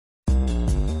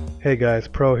Hey guys,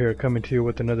 Pro here coming to you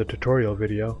with another tutorial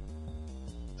video.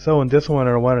 So in this one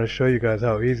I wanted to show you guys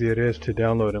how easy it is to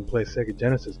download and play Sega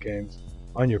Genesis games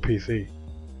on your PC.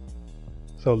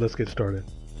 So let's get started.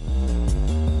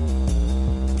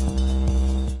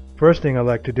 First thing I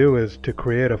like to do is to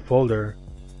create a folder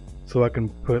so I can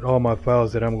put all my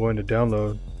files that I'm going to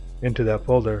download into that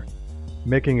folder,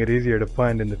 making it easier to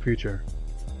find in the future.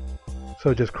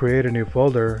 So just create a new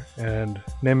folder and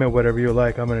name it whatever you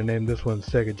like. I'm going to name this one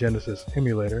Sega Genesis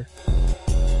Emulator.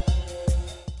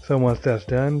 So once that's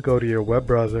done, go to your web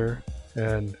browser,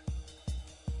 and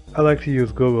I like to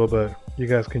use Google, but you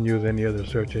guys can use any other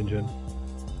search engine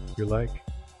you like.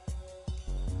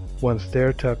 Once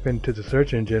there, type into the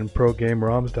search engine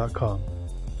progameroms.com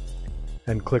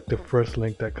and click the first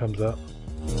link that comes up.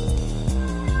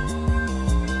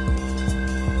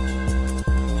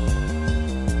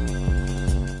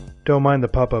 Don't mind the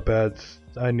pop-up ads,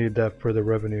 I need that for the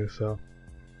revenue, so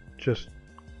just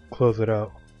close it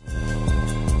out.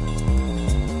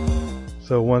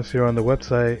 So once you're on the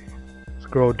website,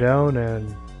 scroll down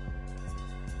and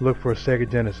look for Sega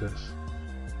Genesis.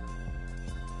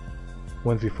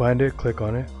 Once you find it, click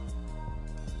on it,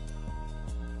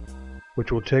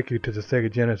 which will take you to the Sega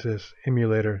Genesis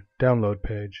Emulator download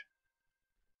page.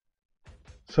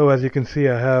 So as you can see,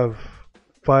 I have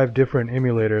 5 different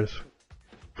emulators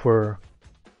for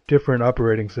different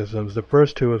operating systems. The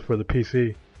first 2 is for the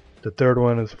PC, the third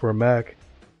one is for Mac,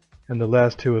 and the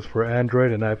last 2 is for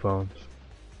Android and iPhones.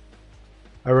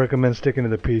 I recommend sticking to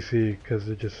the PC because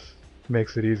it just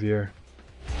makes it easier.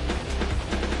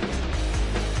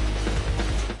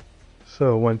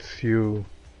 So once you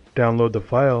download the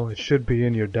file, it should be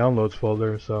in your downloads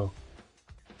folder, so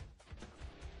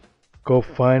go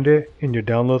find it in your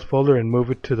downloads folder and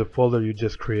move it to the folder you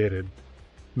just created,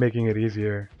 making it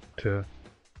easier to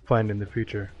find in the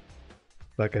future,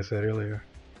 like I said earlier.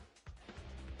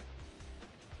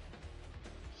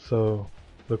 So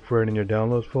look for it in your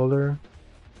downloads folder.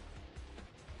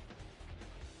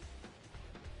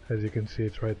 As you can see,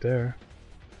 it's right there.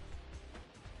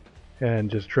 And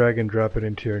just drag and drop it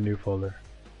into your new folder.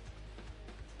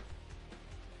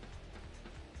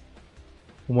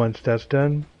 Once that's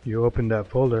done, you open that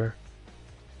folder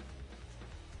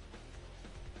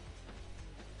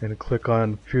and click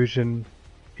on Fusion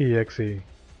EXE,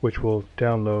 which will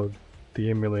download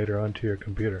the emulator onto your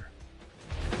computer.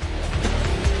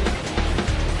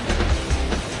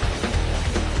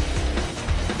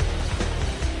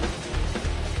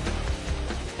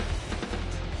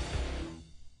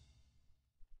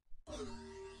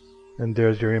 And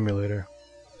there's your emulator.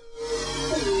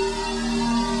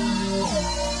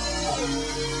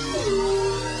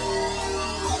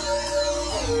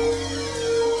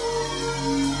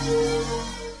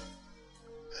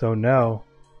 So now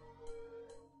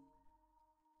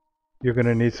you're going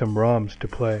to need some ROMs to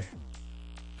play.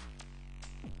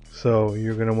 So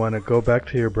you're going to want to go back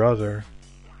to your browser,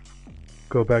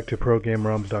 go back to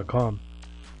progameroms.com,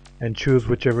 and choose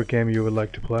whichever game you would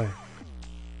like to play.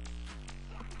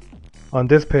 On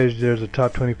this page there's a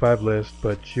top 25 list,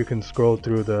 but you can scroll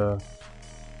through the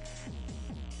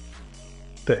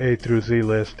A through Z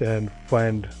list and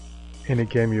find any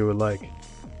game you would like.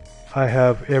 I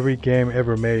have every game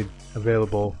ever made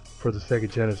available for the Sega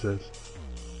Genesis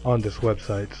on this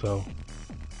website, so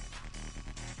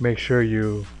make sure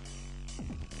you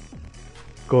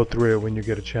go through it when you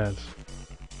get a chance.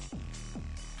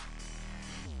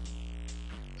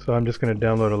 So I'm just going to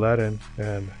download Aladdin,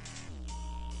 and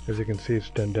as you can see, it's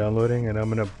done downloading, and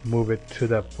I'm going to move it to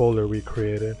that folder we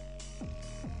created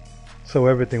so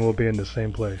everything will be in the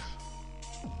same place.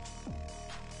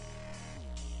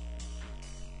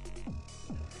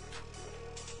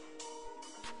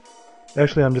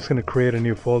 Actually, I'm just going to create a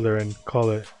new folder and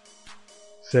call it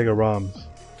Sega ROMs.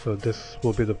 So this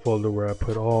will be the folder where I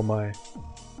put all my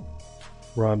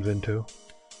ROMs into.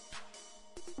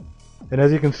 And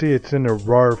as you can see, it's in a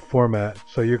RAR format,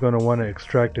 so you're going to want to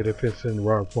extract it if it's in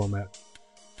RAR format.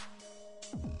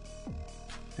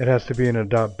 It has to be in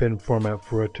a .bin format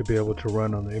for it to be able to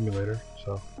run on the emulator.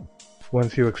 So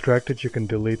once you extract it, you can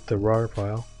delete the RAR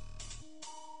file.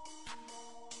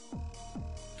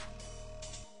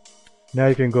 Now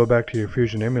you can go back to your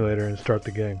Fusion emulator and start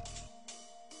the game.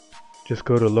 Just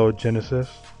go to Load Genesis,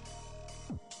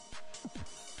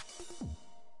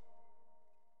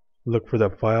 look for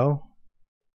that file,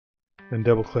 and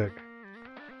double click,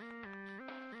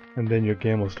 and then your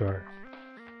game will start.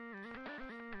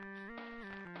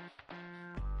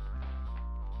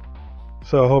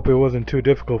 So I hope it wasn't too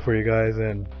difficult for you guys,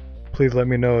 and please let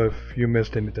me know if you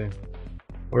missed anything,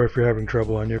 or if you're having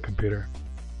trouble on your computer.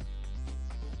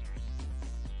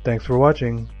 Thanks for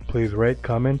watching. Please rate,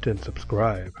 comment, and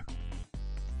subscribe.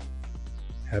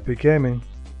 Happy gaming.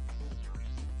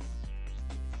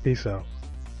 Peace out.